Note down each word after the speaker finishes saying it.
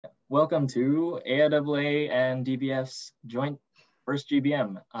Welcome to AIAA and DBF's joint first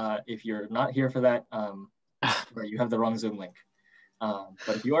GBM. If you're not here for that, or you have the wrong Zoom link.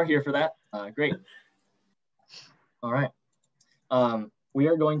 But if you are here for that, great. All right. We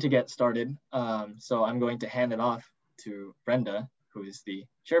are going to get started. So I'm going to hand it off to Brenda, who is the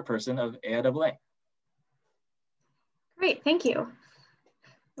chairperson of AIAA. Great, thank you.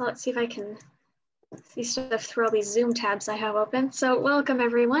 Well, let's see if I can see stuff through all these Zoom tabs I have open. So welcome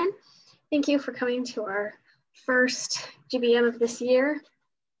everyone. Thank you for coming to our first GBM of this year.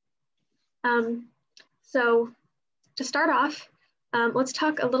 So to start off, let's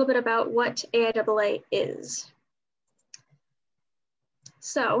talk a little bit about what AIAA is.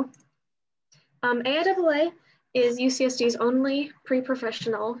 So AIAA is UCSD's only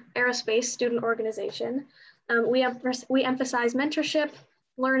pre-professional aerospace student organization. We emphasize mentorship,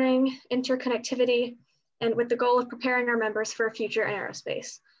 learning, interconnectivity, and with the goal of preparing our members for a future in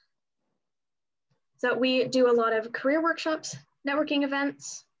aerospace. So we do a lot of career workshops, networking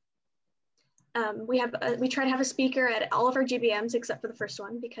events. We try to have a speaker at all of our GBMs except for the first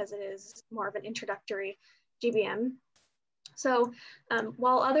one because it is more of an introductory GBM. So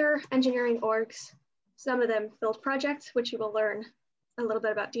while other engineering orgs, some of them build projects, which you will learn a little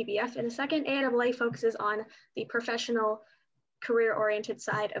bit about DBF in a second, AIAA focuses on the professional career-oriented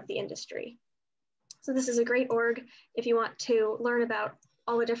side of the industry. So this is a great org if you want to learn about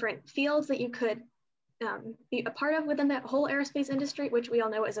all the different fields that you could be a part of within that whole aerospace industry, which we all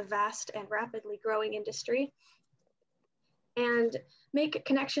know is a vast and rapidly growing industry, and make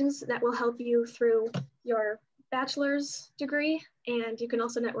connections that will help you through your bachelor's degree. And you can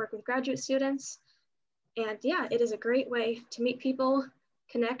also network with graduate students. And yeah, it is a great way to meet people,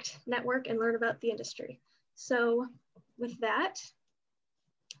 connect, network, and learn about the industry. So with that,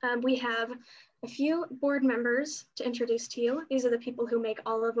 we have a few board members to introduce to you. These are the people who make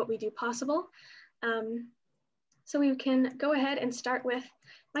all of what we do possible. So we can go ahead and start with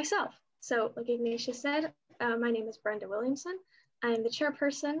myself. So like Ignatius said, my name is Brenda Williamson. I'm the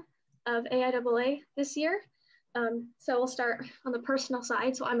chairperson of AIAA this year. So we'll start on the personal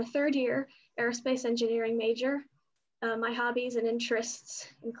side. So I'm a third year aerospace engineering major. My hobbies and interests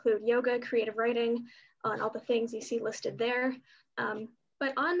include yoga, creative writing, and all the things you see listed there.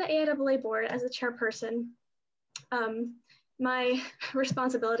 But on the AIAA board as the chairperson, my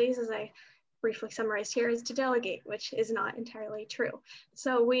responsibilities, as I briefly summarized here, is to delegate, which is not entirely true.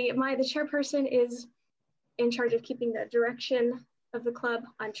 So the chairperson is in charge of keeping the direction of the club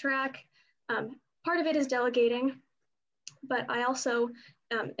on track. Part of it is delegating, but I also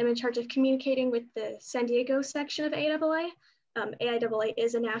am in charge of communicating with the San Diego section of AIAA. AIAA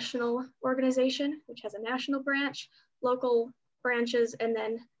is a national organization, which has a national branch, local branches, and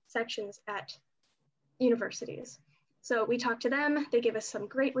then sections at universities. So we talk to them, they give us some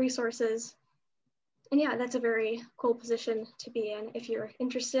great resources. And yeah, that's a very cool position to be in. If you're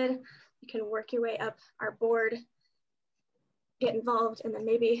interested, you can work your way up our board, get involved, and then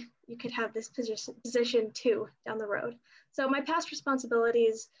maybe you could have this position too down the road. So my past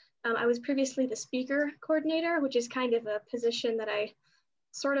responsibilities, I was previously the speaker coordinator, which is kind of a position that I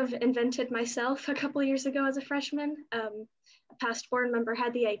sort of invented myself a couple years ago as a freshman. A past board member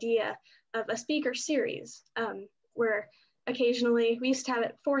had the idea of a speaker series where occasionally, we used to have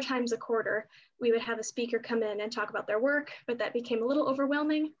it 4 times a quarter, we would have a speaker come in and talk about their work, but that became a little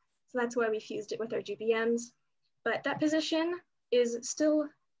overwhelming. So that's why we fused it with our GBMs. But that position is still,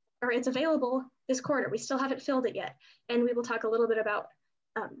 or it's available this quarter. We still haven't filled it yet. And we will talk a little bit about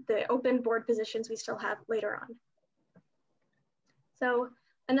the open board positions we still have later on. So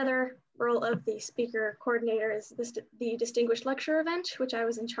another role of the speaker coordinator is the Distinguished Lecturer event, which I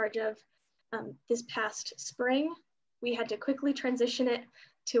was in charge of this past spring. We had to quickly transition it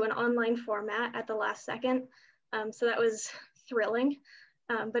to an online format at the last second. So that was thrilling,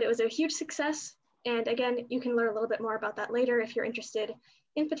 but it was a huge success. And again, you can learn a little bit more about that later if you're interested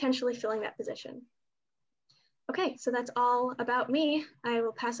in potentially filling that position. Okay, so that's all about me. I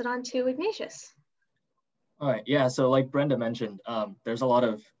will pass it on to Ignatius. All right, yeah, so like Brenda mentioned, there's a lot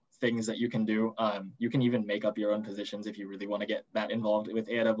of things that you can do. You can even make up your own positions if you really want to get that involved with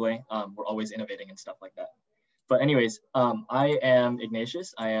AIAA. We're always innovating and stuff like that. But anyways, I am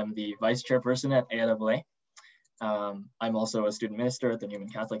Ignatius. I am the vice chairperson at AIAA. I'm also a student minister at the Newman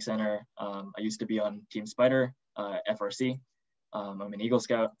Catholic Center. I used to be on Team Spider, FRC. I'm an Eagle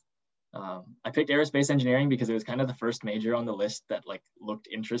Scout. I picked aerospace engineering because it was kind of the first major on the list that like looked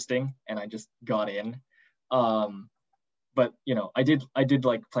interesting, and I just got in. But you know, I did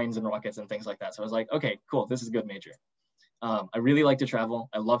like planes and rockets and things like that. So I was like, okay, cool, this is a good major. I really like to travel.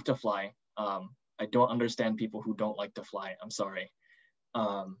 I love to fly. I don't understand people who don't like to fly. I'm sorry.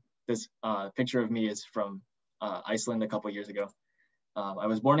 This picture of me is from Iceland a couple years ago. I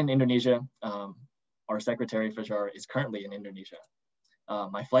was born in Indonesia. Our secretary, Fajar, is currently in Indonesia.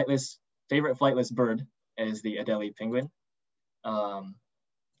 My favorite flightless bird is the Adelie penguin.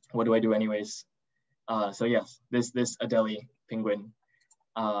 What do I do anyways? So yes, this Adelie penguin.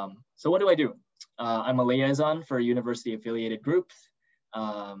 So what do I do? I'm a liaison for university affiliated groups.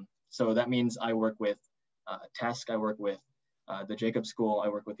 So that means I work with TESC, I work with the Jacob School, I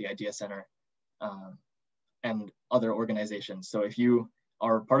work with the Idea Center, and other organizations. So if you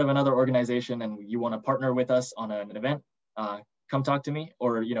are part of another organization and you want to partner with us on an event, come talk to me,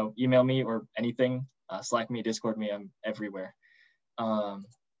 or email me or anything, Slack me, Discord me, I'm everywhere. I'm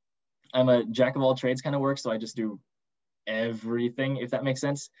a jack of all trades kind of work, so I just do everything, if that makes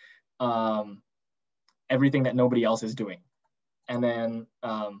sense. Everything that nobody else is doing. And then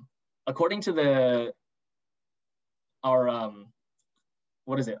according to our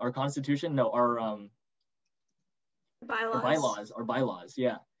constitution, no, our bylaws,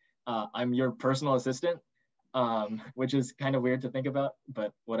 yeah. I'm your personal assistant, which is kind of weird to think about,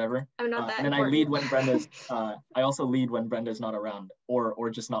 but whatever. I'm not that and then important. I lead when Brenda's, I also lead when Brenda's not around or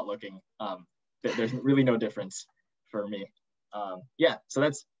just not looking. There's really no difference for me. Yeah, so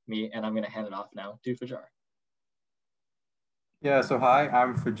that's me, and I'm gonna hand it off now to Fajar. Yeah, so hi,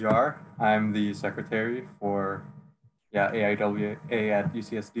 I'm Fajar. I'm the secretary for AIAA at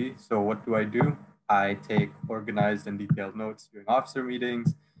UCSD. So what do? I take organized and detailed notes during officer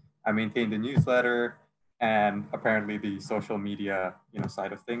meetings. I maintain the newsletter and apparently the social media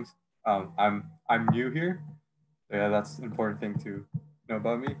side of things. I'm new here. So yeah, that's an important thing to know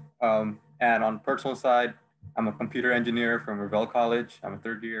about me. And on personal side, I'm a computer engineer from Revelle College. I'm a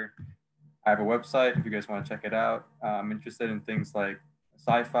third year. I have a website if you guys want to check it out. I'm interested in things like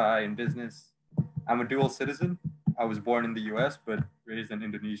sci-fi and business. I'm a dual citizen. I was born in the US, but raised in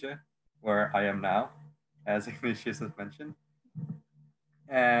Indonesia, where I am now, as Ignatius has mentioned.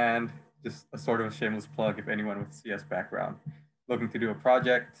 And just a sort of a shameless plug, if anyone with a CS background looking to do a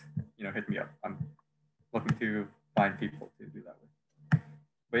project, hit me up. I'm looking to find people to do that with.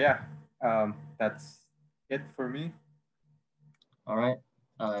 But yeah, that's it for me. All right.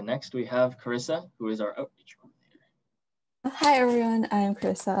 Next, we have Carissa, who is our outreach coordinator. Hi, everyone. I'm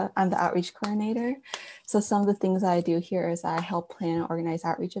Carissa. I'm the outreach coordinator. So some of the things I do here is I help plan and organize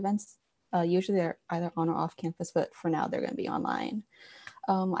outreach events. Usually they're either on or off campus, but for now they're going to be online.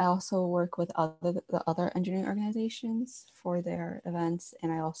 I also work with the other engineering organizations for their events,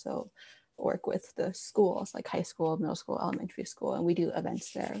 and I also work with the schools like high school, middle school, elementary school, and we do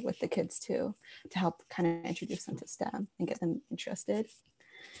events there with the kids too to help kind of introduce them to STEM and get them interested.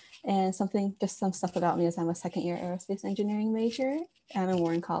 And just some stuff about me is I'm a second-year aerospace engineering major. I'm in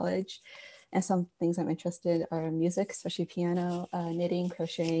Warren College. And some things I'm interested are music, especially piano, knitting,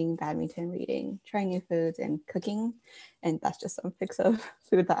 crocheting, badminton, reading, trying new foods, and cooking. And that's just some pics of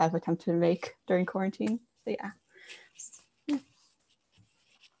food that I've attempted to make during quarantine. So yeah.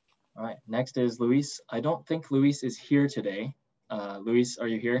 All right, next is Luis. I don't think Luis is here today. Luis, are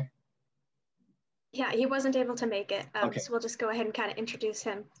you here? Yeah, he wasn't able to make it, okay. So we'll just go ahead and kind of introduce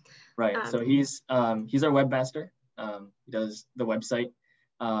him. Right, so he's our webmaster. He does the website,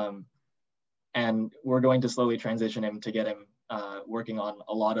 and we're going to slowly transition him to get him working on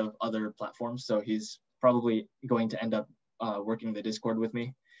a lot of other platforms. So he's probably going to end up working the Discord with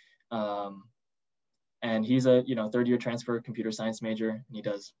me. And he's a third-year transfer computer science major, and he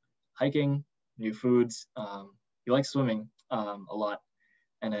does hiking, new foods. He likes swimming a lot,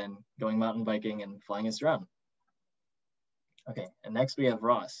 and then going mountain biking and flying his drone. Okay, and next we have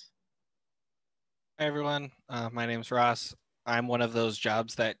Ross. Hi everyone, my name's Ross. I'm one of those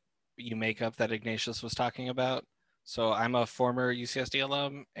jobs that you make up that Ignatius was talking about. So I'm a former UCSD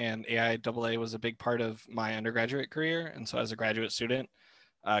alum, and AIAA was a big part of my undergraduate career. And so as a graduate student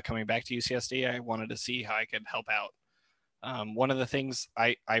coming back to UCSD, I wanted to see how I could help out. One of the things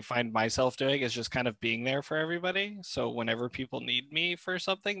I find myself doing is just kind of being there for everybody. So whenever people need me for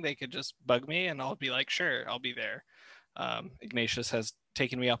something, they could just bug me and I'll be like, sure, I'll be there. Ignatius has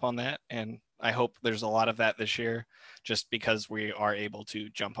taken me up on that, and I hope there's a lot of that this year, just because we are able to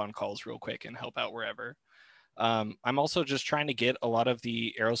jump on calls real quick and help out wherever. I'm also just trying to get a lot of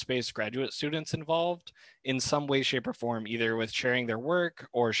the aerospace graduate students involved in some way, shape, or form, either with sharing their work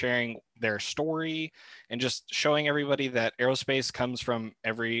or sharing their story, and just showing everybody that aerospace comes from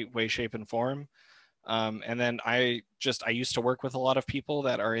every way, shape, and form. And then I used to work with a lot of people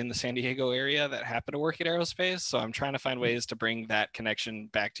that are in the San Diego area that happen to work at aerospace. So I'm trying to find ways to bring that connection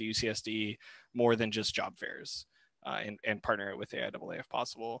back to UCSD more than just job fairs, and partner it with AIAA if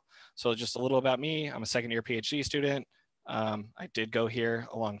possible. So just a little about me. I'm a second-year PhD student. I did go here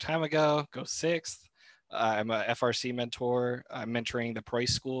a long time ago, go 6th. I'm a FRC mentor. I'm mentoring the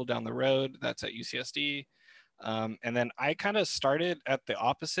Price School down the road. That's at UCSD. And then I kind of started at the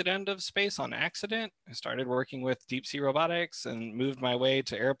opposite end of space on accident. I started working with deep sea robotics and moved my way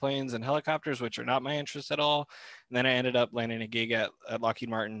to airplanes and helicopters, which are not my interest at all. And then I ended up landing a gig at Lockheed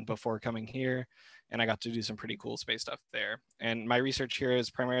Martin before coming here. And I got to do some pretty cool space stuff there. And my research here is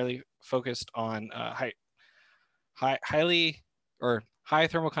primarily focused on high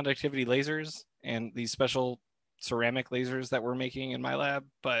thermal conductivity lasers and these special ceramic lasers that we're making in my lab.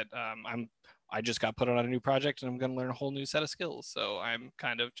 But I just got put on a new project and I'm going to learn a whole new set of skills. So I'm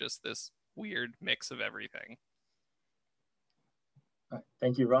kind of just this weird mix of everything. All right.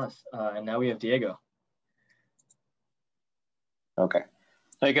 Thank you, Ross. And now we have Diego. Okay.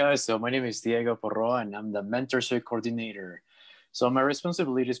 Hi guys, so my name is Diego Porroa and I'm the mentorship coordinator. So my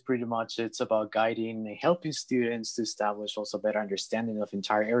responsibility is pretty much, it's about guiding and helping students to establish also better understanding of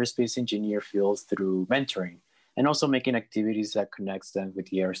entire aerospace engineer field through mentoring and also making activities that connects them with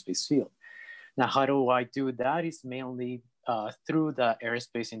the aerospace field. Now, how do I do that? Is mainly through the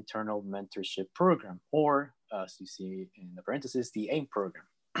Aerospace Internal Mentorship Program, or as you see in the parentheses, the AIM program.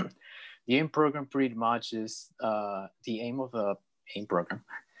 The AIM program pretty much is the aim of the AIM program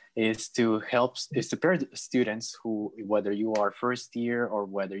is to pair students who, whether you are first year or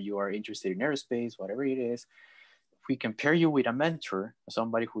whether you are interested in aerospace, whatever it is, we can pair you with a mentor,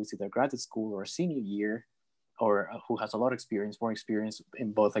 somebody who is either graduate school or senior year, or who has a lot of experience, more experience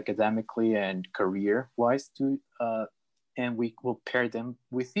in both academically and career-wise, and we will pair them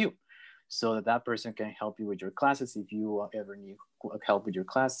with you, so that that person can help you with your classes if you ever need help with your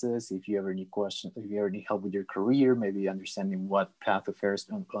classes, if you ever need questions, if you ever need help with your career, maybe understanding what path of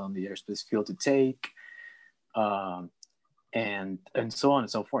on the aerospace field to take, and so on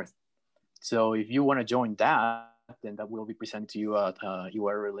and so forth. So if you want to join that, then that will be presented to you a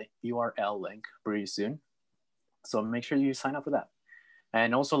URL link pretty soon. So make sure you sign up for that.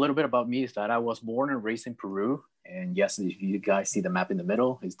 And also a little bit about me is that I was born and raised in Peru. And yes, if you guys see the map in the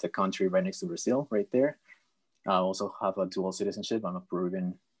middle, it's the country right next to Brazil, right there. I also have a dual citizenship. I'm a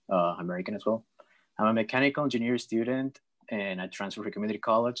Peruvian American as well. I'm a mechanical engineer student and I transferred to community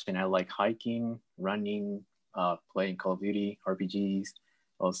college, and I like hiking, running, playing Call of Duty, RPGs,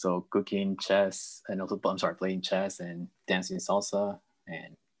 also cooking, chess, and also, playing chess and dancing salsa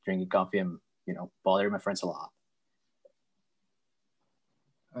and drinking coffee and, bothering my friends a lot.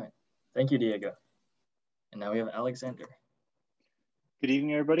 All right. Thank you, Diego. And now we have Alexander. Good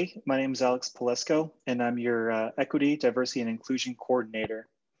evening, everybody. My name is Alex Palesko, and I'm your Equity, Diversity, and Inclusion Coordinator.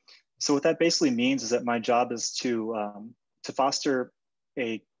 So what that basically means is that my job is to foster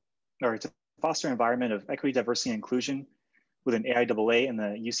an environment of equity, diversity, and inclusion within AIAA and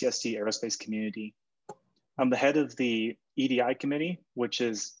the UCSD aerospace community. I'm the head of the EDI committee, which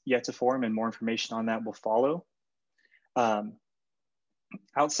is yet to form, and more information on that will follow.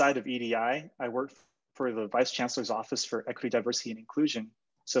 Outside of EDI, I work for the Vice Chancellor's Office for Equity, Diversity, and Inclusion.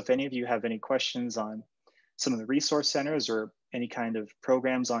 So if any of you have any questions on some of the resource centers or any kind of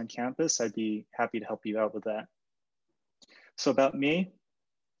programs on campus, I'd be happy to help you out with that. So about me,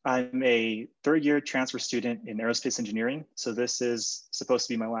 I'm a third-year transfer student in aerospace engineering. So this is supposed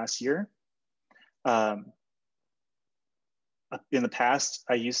to be my last year. In the past,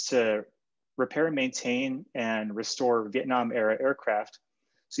 I used to repair, maintain, and restore Vietnam-era aircraft.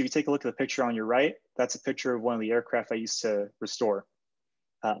 So if you take a look at the picture on your right, that's a picture of one of the aircraft I used to restore.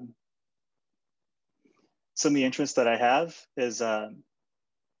 Some of the interests that I have is I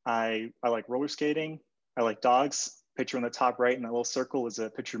like roller skating. I like dogs. Picture on the top right in that little circle is a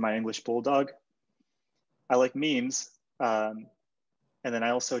picture of my English bulldog. I like memes. And then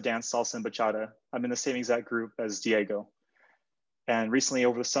I also dance salsa and bachata. I'm in the same exact group as Diego. And recently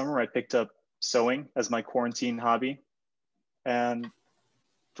over the summer, I picked up sewing as my quarantine hobby. And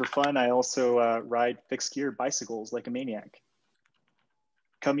for fun, I also ride fixed gear bicycles like a maniac.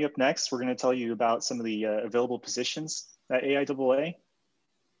 Coming up next, we're going to tell you about some of the available positions at AIAA.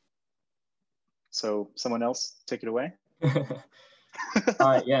 So someone else take it away.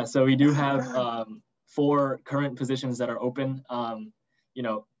 Yeah, so we do have 4 current positions that are open.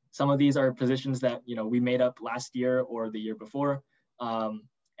 Some of these are positions that, we made up last year or the year before.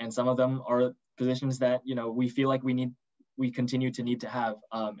 And some of them are positions that, we feel like we continue to need to have.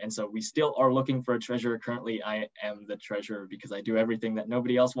 And so we still are looking for a treasurer. Currently, I am the treasurer because I do everything that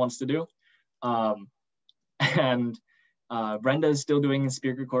nobody else wants to do. Brenda is still doing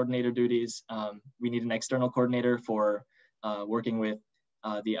speaker coordinator duties. We need an external coordinator for working with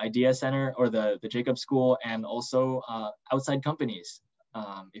the IDEA Center or the Jacob School, and also outside companies,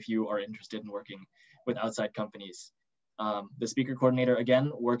 if you are interested in working with outside companies. The speaker coordinator,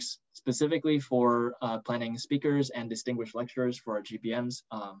 again, works specifically for planning speakers and distinguished lecturers for our GBMs.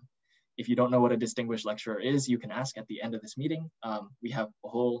 If you don't know what a distinguished lecturer is, you can ask at the end of this meeting. We have a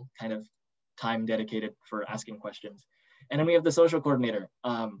whole kind of time dedicated for asking questions. And then we have the social coordinator.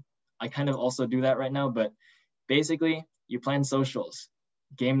 I kind of also do that right now, but basically you plan socials,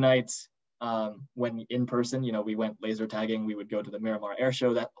 game nights, when in person, you know, we went laser tagging, we would go to the Miramar Air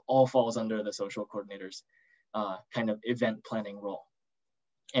Show. That all falls under the social coordinator's kind of event planning role.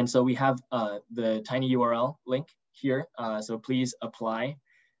 And so we have the tiny URL link here. So please apply.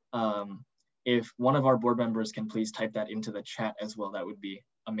 If one of our board members can please type that into the chat as well, that would be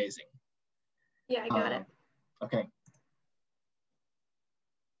amazing. Yeah, I got it. Okay.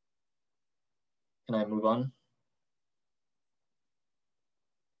 Can I move on?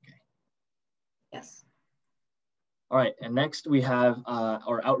 Okay. Yes. All right, and next we have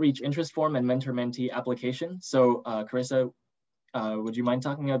our outreach interest form and mentor-mentee application. So Carissa, would you mind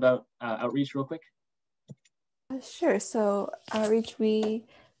talking about outreach real quick? Sure. So outreach, we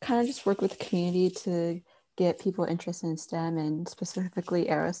kind of just work with the community to get people interested in STEM and specifically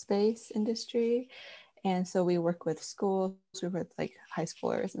aerospace industry. And so we work with schools, we work with like high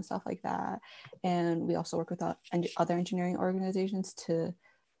schoolers and stuff like that. And we also work with other engineering organizations to,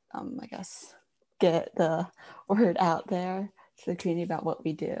 I guess, get the word out there to the community about what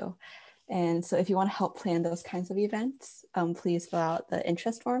we do. And so if you want to help plan those kinds of events, please fill out the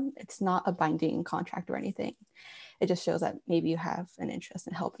interest form. It's not a binding contract or anything. It just shows that maybe you have an interest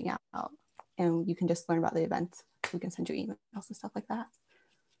in helping out, and you can just learn about the events. We can send you emails and stuff like that.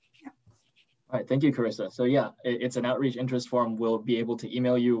 Yeah. All right, thank you, Carissa. So yeah, it's an outreach interest form. We'll be able to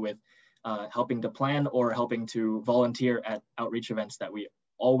email you with helping to plan or helping to volunteer at outreach events that we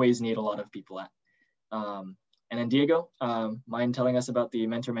always need a lot of people at. And then Diego, mind telling us about the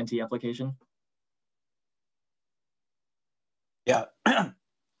mentor-mentee application? Yeah.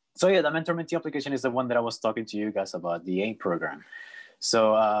 So yeah, the mentor-mentee application is the one that I was talking to you guys about, the AIM program.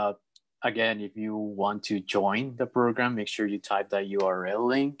 So again, if you want to join the program, make sure you type that URL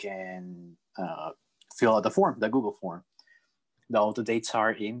link and fill out the form, the Google form. All the dates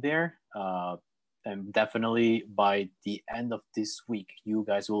are in there. And definitely by the end of this week, you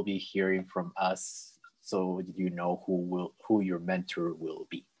guys will be hearing from us, so you know who your mentor will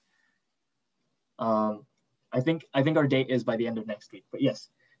be. I think our date is by the end of next week, but yes.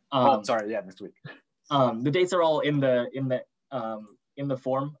 Sorry, yeah, next week. The dates are all in the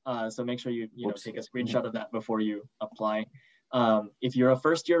form, so make sure you take a screenshot of that before you apply. If you're a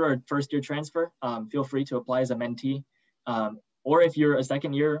first year or first year transfer, feel free to apply as a mentee. Or if you're a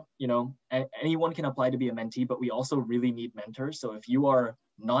second year, anyone can apply to be a mentee, but we also really need mentors. So if you are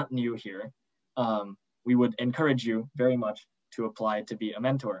not new here, we would encourage you very much to apply to be a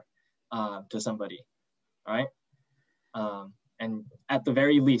mentor to somebody, all right? And at the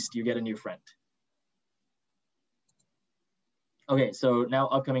very least, you get a new friend. Okay, so now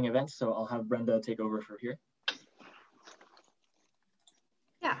upcoming events. So I'll have Brenda take over for here.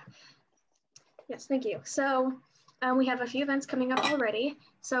 Yeah, yes, thank you. So we have a few events coming up already.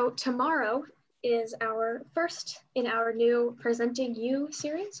 So tomorrow is our first in our new Presenting You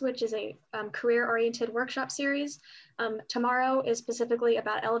series, which is a career-oriented workshop series. Tomorrow is specifically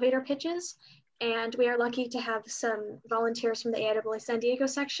about elevator pitches. And we are lucky to have some volunteers from the AIAA San Diego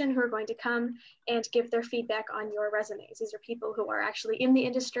section who are going to come and give their feedback on your resumes. These are people who are actually in the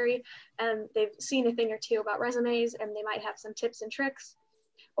industry and they've seen a thing or two about resumes and they might have some tips and tricks.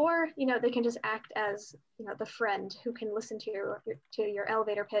 Or, they can just act as, the friend who can listen to your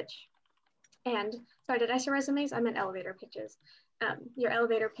elevator pitch. And, sorry, did I say resumes? I meant elevator pitches. Your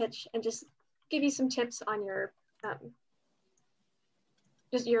elevator pitch and just give you some tips on your,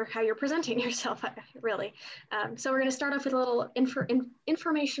 how you're presenting yourself, really. So we're going to start off with a little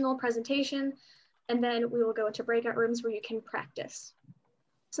informational presentation, and then we will go into breakout rooms where you can practice.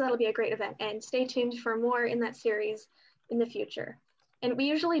 So that'll be a great event, and stay tuned for more in that series in the future. And we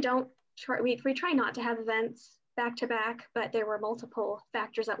usually don't try, we try not to have events back to back, but there were multiple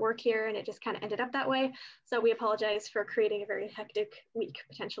factors at work here and it just kind of ended up that way. So we apologize for creating a very hectic week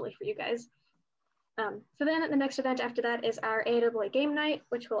potentially for you guys. So then the next event after that is our AIAA game night,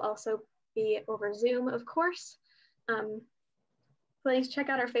 which will also be over Zoom, of course. Please check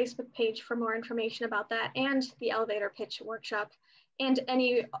out our Facebook page for more information about that and the elevator pitch workshop and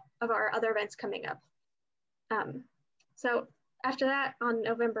any of our other events coming up. So after that, on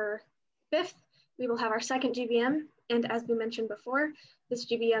November 5th, we will have our second GBM. And as we mentioned before, this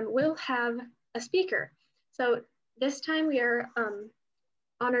GBM will have a speaker. So this time we are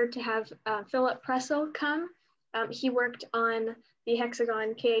honored to have Philip Pressel come. He worked on the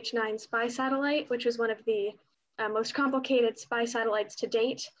Hexagon KH-9 spy satellite, which was one of the most complicated spy satellites to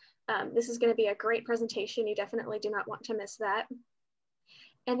date. This is going to be a great presentation. You definitely do not want to miss that.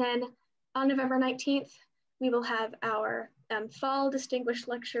 And then on November 19th, we will have our fall distinguished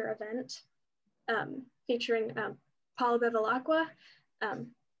lecture event featuring Paula Bevilacqua,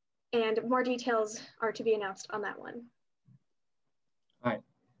 and more details are to be announced on that one. All right,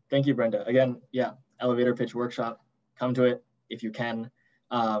 thank you, Brenda. Again, yeah, elevator pitch workshop, come to it if you can.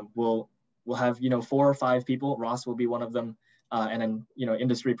 We'll have 4 or 5 people. Ross will be one of them, and then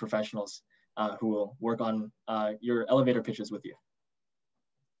industry professionals who will work on your elevator pitches with you.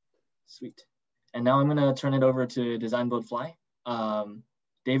 Sweet. And now I'm gonna turn it over to Design Build Fly.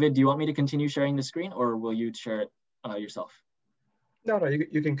 David, do you want me to continue sharing the screen, or will you share it yourself? No,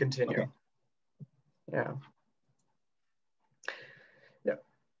 you can continue. Okay. Yeah. Yeah.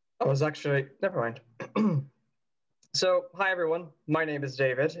 I was actually, never mind. So, hi everyone. My name is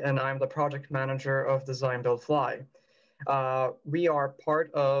David, and I'm the project manager of Design Build Fly. We are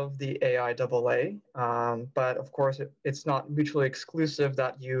part of the AIAA, but of course, it's not mutually exclusive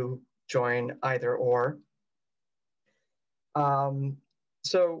that you join either or.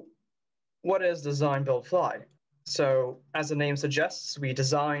 So what is Design Build Fly? So as the name suggests, we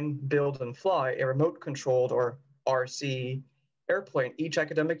design, build, and fly a remote-controlled, or RC, airplane each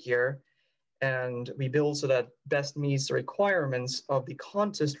academic year, and we build so that best meets the requirements of the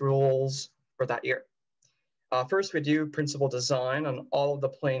contest rules for that year. First, we do principal design on all of the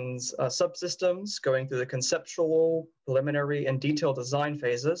plane's subsystems, going through the conceptual, preliminary, and detailed design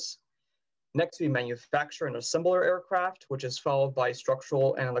phases. Next, we manufacture and assemble our aircraft, which is followed by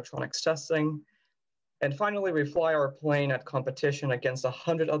structural and electronics testing. And finally, we fly our plane at competition against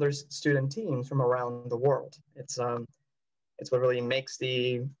 100 other student teams from around the world. It's what really makes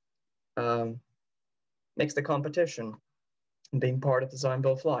the competition and being part of Design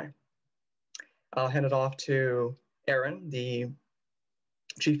Build Fly. I'll hand it off to Aaron, the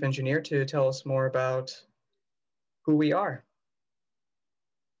chief engineer, to tell us more about who we are.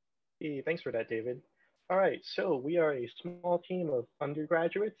 Hey, thanks for that, David. All right, so we are a small team of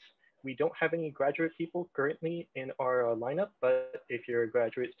undergraduates. We don't have any graduate people currently in our lineup, but if you're a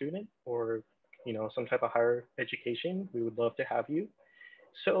graduate student or some type of higher education, we would love to have you.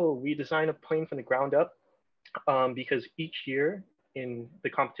 So we design a plane from the ground up because each year in the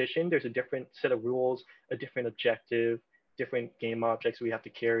competition, there's a different set of rules, a different objective, different game objects we have to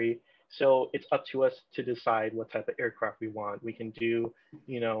carry. So it's up to us to decide what type of aircraft we want. We can do,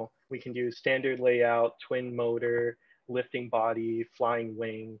 standard layout, twin motor, lifting body, flying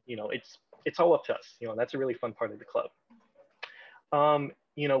wing. It's all up to us. That's a really fun part of the club.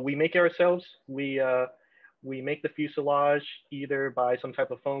 We make it ourselves. We make the fuselage either by some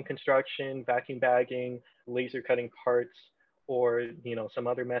type of foam construction, vacuum bagging, laser cutting parts, or some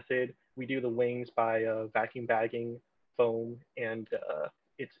other method. We do the wings by vacuum bagging foam, and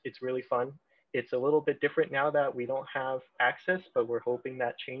it's really fun. It's a little bit different now that we don't have access, but we're hoping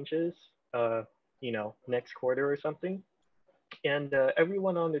that changes next quarter or something. And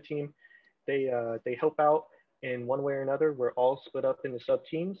everyone on the team, they help out in one way or another. We're all split up into sub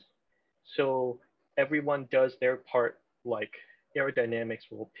teams, so everyone does their part. Like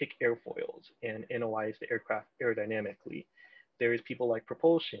aerodynamics will pick airfoils and analyze the aircraft aerodynamically. There's people like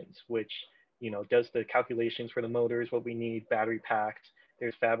propulsions, which does the calculations for the motors, what we need, battery packed.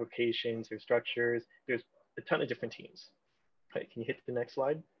 There's fabrications, there's structures, there's a ton of different teams. All right, can you hit the next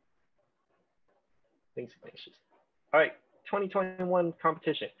slide? Thanks, Ignatius. All right, 2021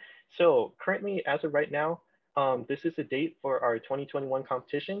 competition. So currently, as of right now, this is the date for our 2021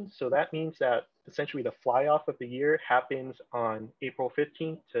 competition. So that means that essentially the fly off of the year happens on April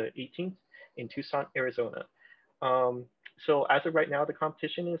 15th to 18th in Tucson, Arizona. So as of right now, the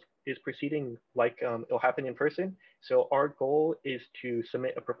competition is proceeding like it'll happen in person. So our goal is to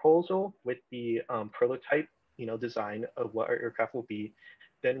submit a proposal with the prototype, design of what our aircraft will be.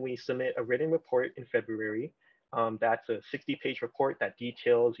 Then we submit a written report in February. That's a 60-page report that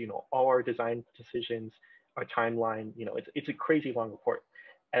details, all our design decisions, our timeline. It's a crazy long report.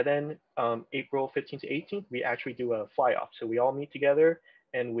 And then April 15th to 18th, we actually do a fly off. So we all meet together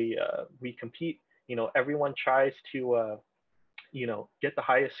and we compete. Everyone tries to get the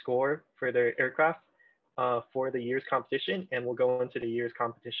highest score for their aircraft for the year's competition, and we'll go into the year's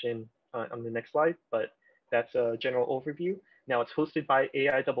competition on the next slide, but that's a general overview. Now it's hosted by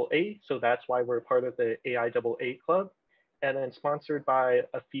AIAA, so that's why we're part of the AIAA club, and then sponsored by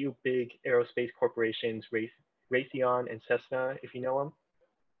a few big aerospace corporations, Raytheon and Cessna, if you know them.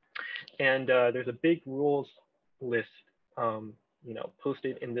 And there's a big rules list,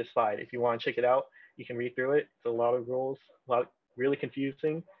 posted in this slide. If you want to check it out, you can read through it. It's a lot of rules, really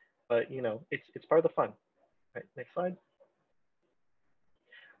confusing, but it's part of the fun. right, next slide.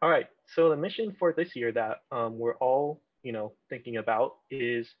 All right, so the mission for this year that we're all, thinking about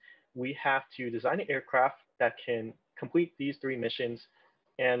is we have to design an aircraft that can complete these 3 missions,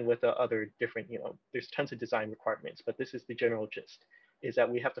 and with the other different, there's tons of design requirements, but this is the general gist, is that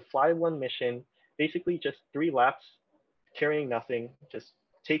we have to fly 1 mission, basically just 3 laps, carrying nothing, just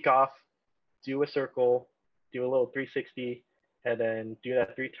take off, do a circle, do a little 360, and then do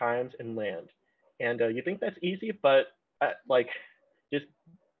that 3 times and land. And you think that's easy, but just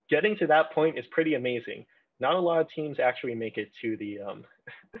getting to that point is pretty amazing. Not a lot of teams actually make it to the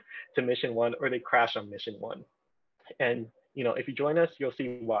to mission 1, or they crash on mission 1. And if you join us, you'll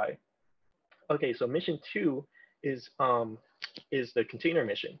see why. Okay, so mission 2 is the container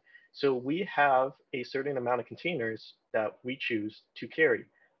mission. So we have a certain amount of containers that we choose to carry.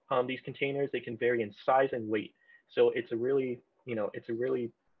 These containers, they can vary in size and weight. So it's a really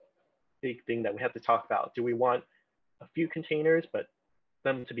big thing that we have to talk about. Do we want a few containers, but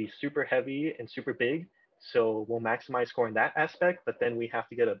them to be super heavy and super big? So we'll maximize score in that aspect, but then we have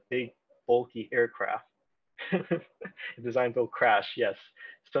to get a big, bulky aircraft. Design build crash, yes.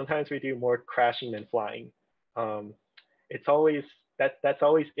 Sometimes we do more crashing than flying. It's always, that's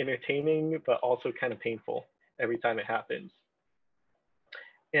always entertaining, but also kind of painful every time it happens.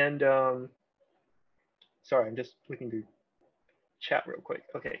 And sorry, I'm just looking through chat real quick.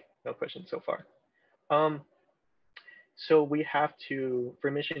 Okay, no questions so far. So we have to,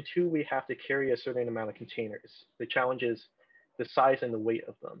 for mission 2, we have to carry a certain amount of containers. The challenge is the size and the weight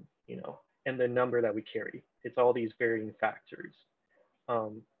of them, and the number that we carry. It's all these varying factors.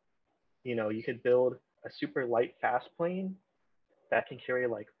 You could build a super light fast plane that can carry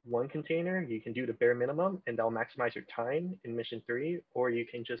like 1 container. You can do the bare minimum and that'll maximize your time in mission 3, or you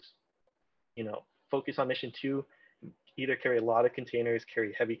can just, focus on mission 2, either carry a lot of containers,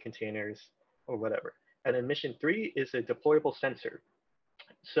 carry heavy containers, or whatever. And then mission 3 is a deployable sensor.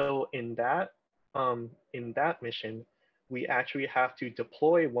 So in that mission, we actually have to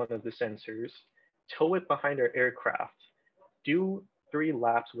deploy one of the sensors, tow it behind our aircraft, do 3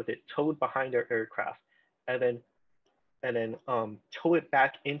 laps with it towed behind our aircraft, and then tow it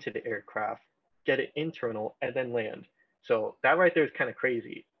back into the aircraft, get it internal, and then land. So that right there is kind of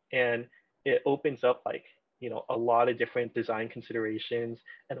crazy. And it opens up a lot of different design considerations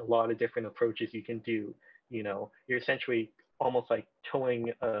and a lot of different approaches you can do. You're essentially almost like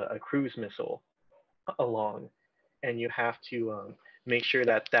towing a cruise missile along, and you have to make sure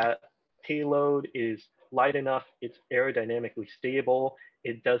that that payload is light enough, it's aerodynamically stable,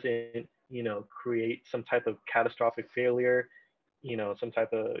 it doesn't, create some type of catastrophic failure, some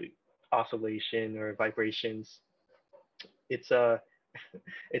type of oscillation or vibrations. It's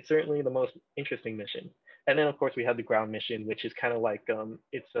it's certainly the most interesting mission. And then of course we have the ground mission, which is kind of like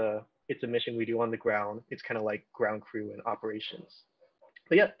it's a mission we do on the ground. It's kind of like ground crew and operations.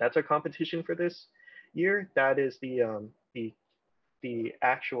 But yeah, that's our competition for this year. That is the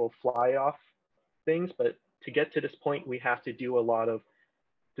actual fly off things. But to get to this point, we have to do a lot of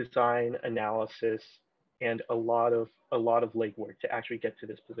design analysis and a lot of legwork to actually get to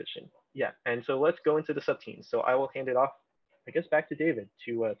this position. Yeah, and so let's go into the sub teams. So I will hand it off, I guess, back to David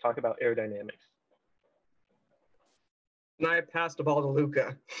to talk about aerodynamics. And I passed the ball to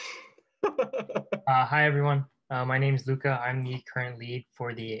Luca. Hi, everyone. My name is Luca. I'm the current lead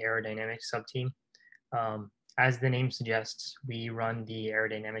for the aerodynamics sub-team. As the name suggests, we run the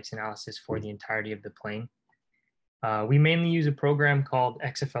aerodynamics analysis for the entirety of the plane. We mainly use a program called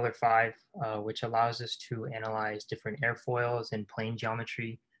XFLR5, which allows us to analyze different airfoils and plane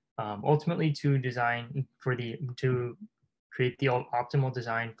geometry, ultimately to create the optimal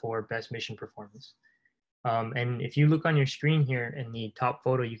design for best mission performance. And if you look on your screen here in the top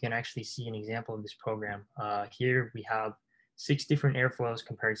photo, you can actually see an example of this program. Here we have 6 different airfoils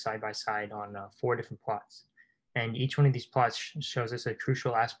compared side by side on 4 different plots. And each one of these plots shows us a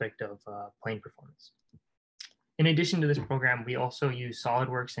crucial aspect of plane performance. In addition to this program, we also use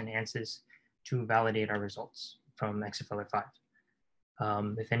SolidWorks and ANSYS to validate our results from XFLR5.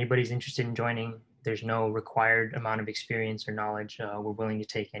 If anybody's interested in joining, there's no required amount of experience or knowledge. We're willing to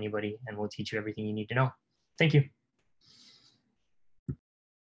take anybody, and we'll teach you everything you need to know. Thank you.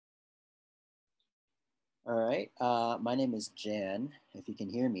 All right, my name is Jan, if you can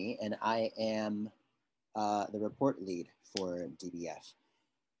hear me, and I am the report lead for DBF.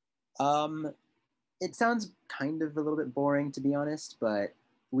 It sounds kind of a little bit boring, to be honest, but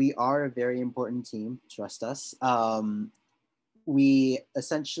we are a very important team, trust us. We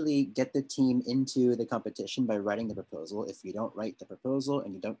essentially get the team into the competition by writing the proposal. If you don't write the proposal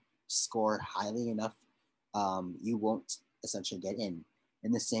and you don't score highly enough, you won't essentially get in.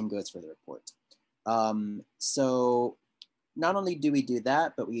 And the same goes for the report. So not only do we do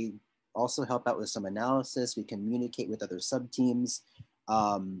that, but we also help out with some analysis. We communicate with other sub-teams,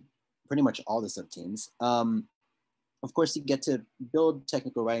 pretty much all the sub-teams. Of course, you get to build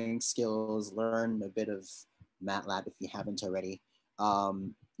technical writing skills, learn a bit of MATLAB if you haven't already.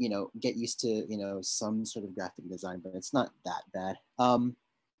 You know, get used to, you know, some sort of graphic design, but it's not that bad. And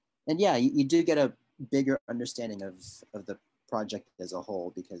yeah, you do get a bigger understanding of the project as a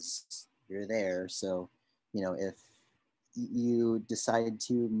whole because you're there. So, you know, if you decide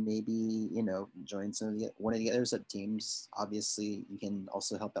to maybe, you know, join one of the other sub teams, obviously you can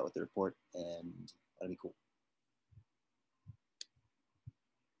also help out with the report, and that'll be cool.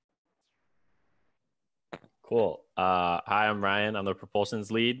 Cool. Hi, I'm Ryan. I'm the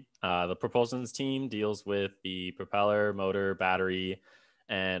propulsions lead. The propulsions team deals with the propeller, motor, battery,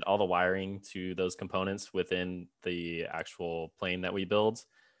 and all the wiring to those components within the actual plane that we build.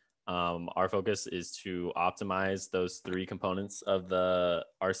 Our focus is to optimize those 3 components of the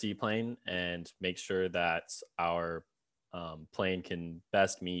RC plane and make sure that our plane can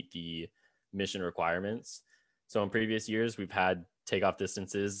best meet the mission requirements. So in previous years, we've had takeoff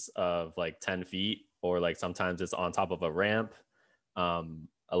distances of like 10 feet, or like sometimes it's on top of a ramp.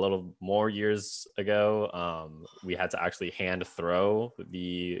 A little more years ago, we had to actually hand throw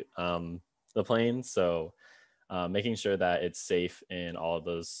the plane. So making sure that it's safe in all of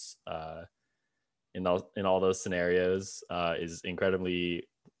those in all those scenarios is incredibly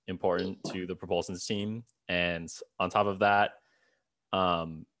important to the propulsions team. And on top of that,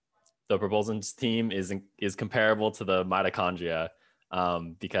 the propulsions team is comparable to the mitochondria,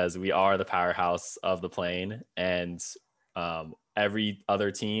 because we are the powerhouse of the plane, and every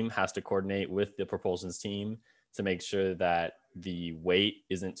other team has to coordinate with the propulsions team to make sure that the weight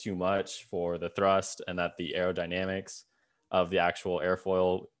isn't too much for the thrust and that the aerodynamics of the actual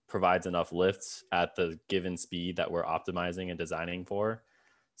airfoil provides enough lift at the given speed that we're optimizing and designing for.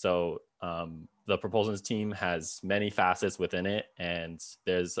 So the propulsions team has many facets within it, and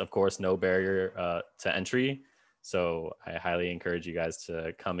there's of course no barrier to entry. So I highly encourage you guys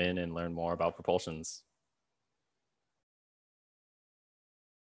to come in and learn more about propulsions.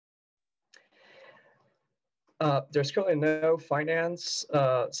 There's currently no finance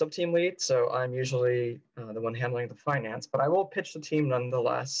sub-team lead, so I'm usually the one handling the finance, but I will pitch the team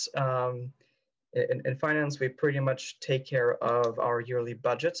nonetheless. In finance, we pretty much take care of our yearly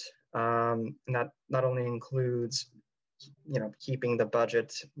budget, and that not only includes, you know, keeping the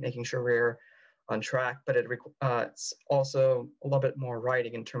budget, making sure we're on track, but it's also a little bit more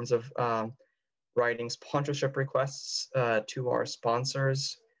writing in terms of writing sponsorship requests to our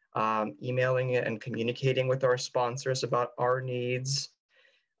sponsors, emailing it and communicating with our sponsors about our needs,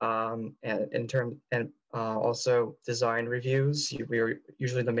 and also design reviews. We are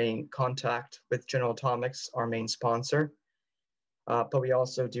usually the main contact with General Atomics, our main sponsor. But we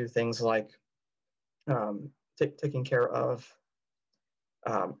also do things like taking care of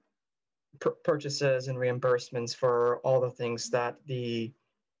purchases and reimbursements for all the things that the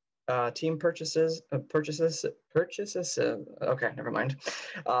team purchases. Okay, never mind.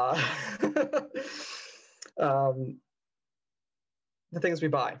 The things we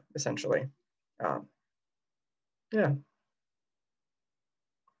buy, essentially. Yeah.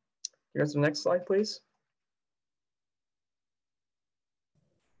 You guys, the next slide, please.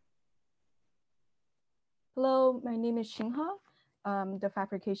 Hello, my name is Xingha. I'm the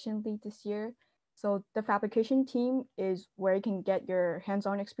fabrication lead this year. So the fabrication team is where you can get your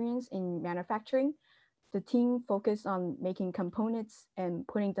hands-on experience in manufacturing. The team focuses on making components and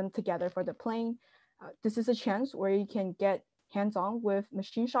putting them together for the plane. This is a chance where you can get hands-on with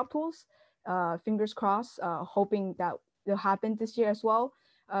machine shop tools. Fingers crossed, hoping that will happen this year as well.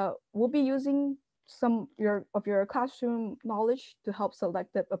 We'll be using some of your classroom knowledge to help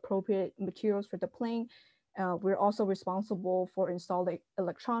select the appropriate materials for the plane. We're also responsible for installing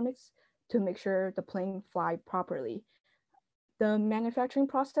electronics to make sure the plane fly properly. The manufacturing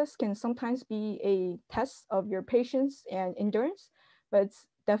process can sometimes be a test of your patience and endurance, but it's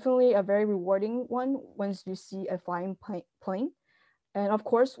definitely a very rewarding one once you see a flying plane. And of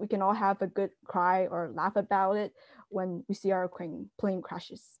course, we can all have a good cry or laugh about it when we see our plane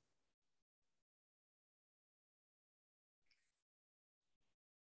crashes.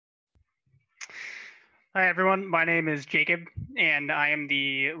 Hi, everyone. My name is Jacob, and I am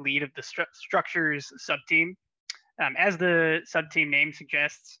the lead of the structures subteam. As the subteam name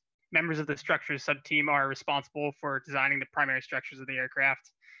suggests, members of the structures subteam are responsible for designing the primary structures of the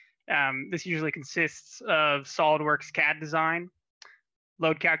aircraft. This usually consists of SolidWorks CAD design,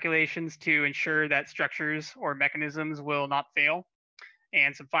 load calculations to ensure that structures or mechanisms will not fail,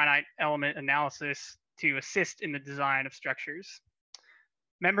 and some finite element analysis to assist in the design of structures.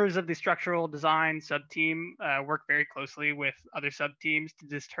 Members of the structural design subteam work very closely with other subteams to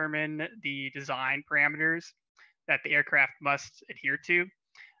determine the design parameters that the aircraft must adhere to.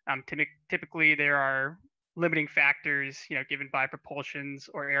 Typically, there are limiting factors, given by propulsions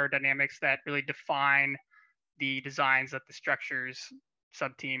or aerodynamics that really define the designs that the structures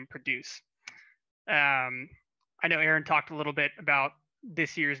subteam produce. I know Aaron talked a little bit about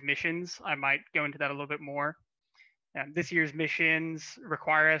this year's missions. I might go into that a little bit more. This year's missions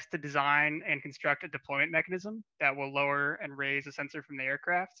require us to design and construct a deployment mechanism that will lower and raise a sensor from the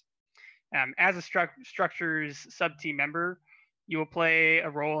aircraft. As a structures subteam member, you will play a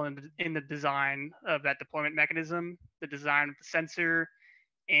role in the design of that deployment mechanism, the design of the sensor,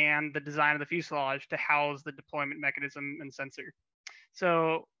 and the design of the fuselage to house the deployment mechanism and sensor.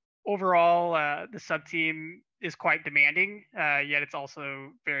 So overall, the subteam is quite demanding, yet it's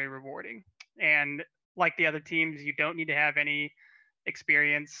also very rewarding. And like the other teams, you don't need to have any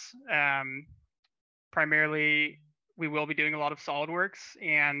experience. Primarily, we will be doing a lot of SolidWorks,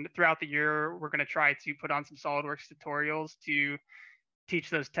 and throughout the year, we're going to try to put on some SolidWorks tutorials to teach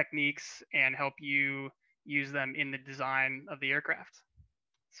those techniques and help you use them in the design of the aircraft.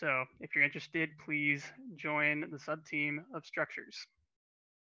 So if you're interested, please join the subteam of structures.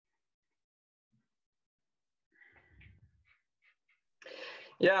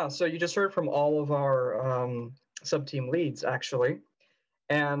 Yeah, so you just heard from all of our sub-team leads, actually.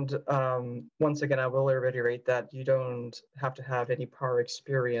 And once again, I will reiterate that you don't have to have any prior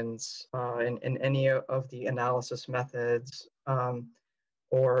experience in any of the analysis methods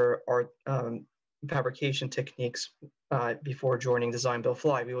or fabrication techniques before joining Design, Build,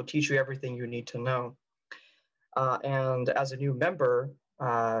 Fly. We will teach you everything you need to know. And as a new member,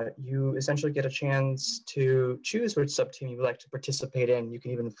 you essentially get a chance to choose which sub-team you would like to participate in. You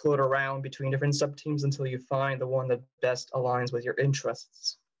can even float around between different sub-teams until you find the one that best aligns with your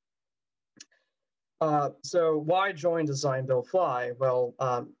interests. So why join Design, Build, Fly? Well,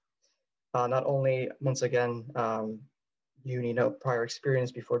 not only, once again, you need no prior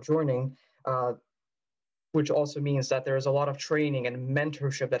experience before joining, which also means that there is a lot of training and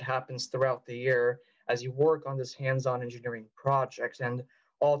mentorship that happens throughout the year as you work on this hands-on engineering project. And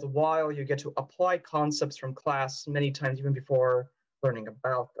all the while, you get to apply concepts from class many times even before learning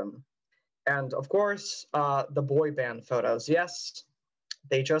about them. And of course, the boy band photos. Yes,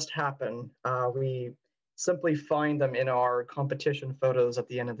 they just happen. We simply find them in our competition photos at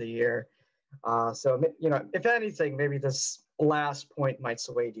the end of the year. So, if anything, maybe this last point might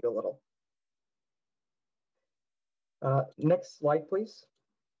sway you a little. Next slide, please.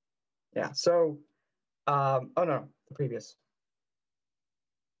 Yeah, so, oh no, the previous.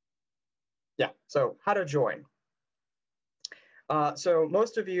 Yeah, so how to join. So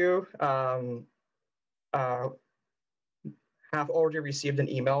most of you have already received an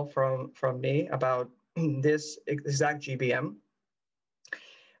email from me about this exact GBM.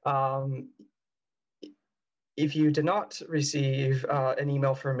 If you did not receive an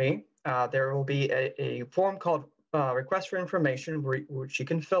email from me, there will be a form called request for information which you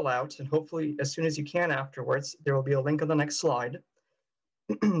can fill out, and hopefully as soon as you can afterwards, there will be a link on the next slide.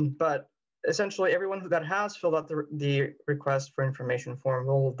 But essentially everyone that has filled out the request for information form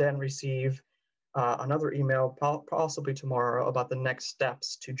will then receive another email, possibly tomorrow, about the next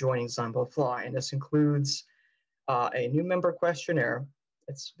steps to joining Design, Build, Fly. And this includes a new member questionnaire.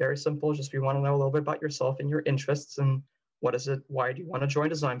 It's very simple, just we want to know a little bit about yourself and your interests and what is it, why do you want to join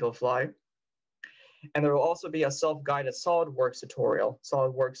Design, Build, Fly? And there will also be a self-guided SolidWorks tutorial,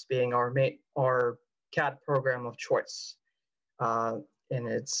 SolidWorks being our CAD program of choice. And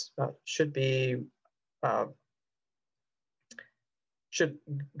it's should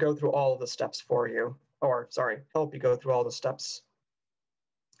go through all of the steps for you, or sorry, help you go through all the steps.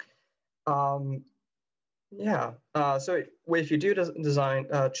 Yeah, so if you do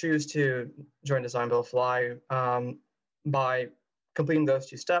choose to join Design, Build, Fly, by completing those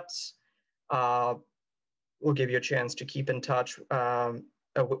 2 steps, we'll give you a chance to keep in touch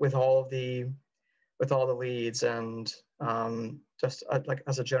with all the leads. And just like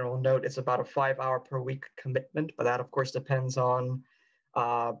as a general note, it's about a 5-hour per week commitment, but that of course depends on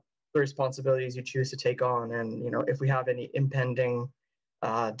the responsibilities you choose to take on, and if we have any impending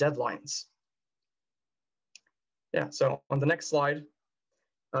deadlines. Yeah, so on the next slide,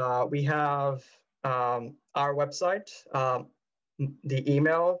 we have our website, the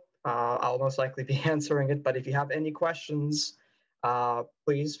email. I'll most likely be answering it, but if you have any questions,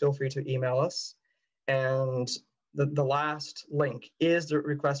 please feel free to email us. And the last link is the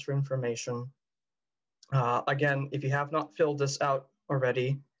request for information. Again, if you have not filled this out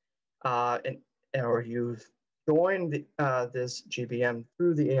already, or you've joined this GBM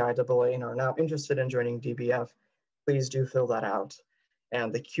through the AIAA and are now interested in joining DBF, please do fill that out.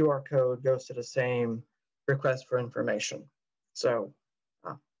 And the QR code goes to the same request for information. So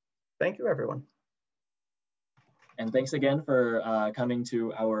thank you, everyone. And thanks again for coming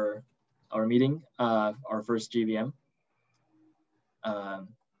to our meeting, our first GBM.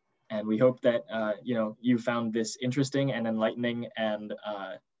 And we hope that you found this interesting and enlightening, and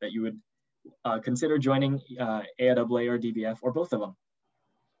that you would consider joining AIAA or DBF or both of them.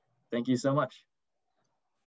 Thank you so much.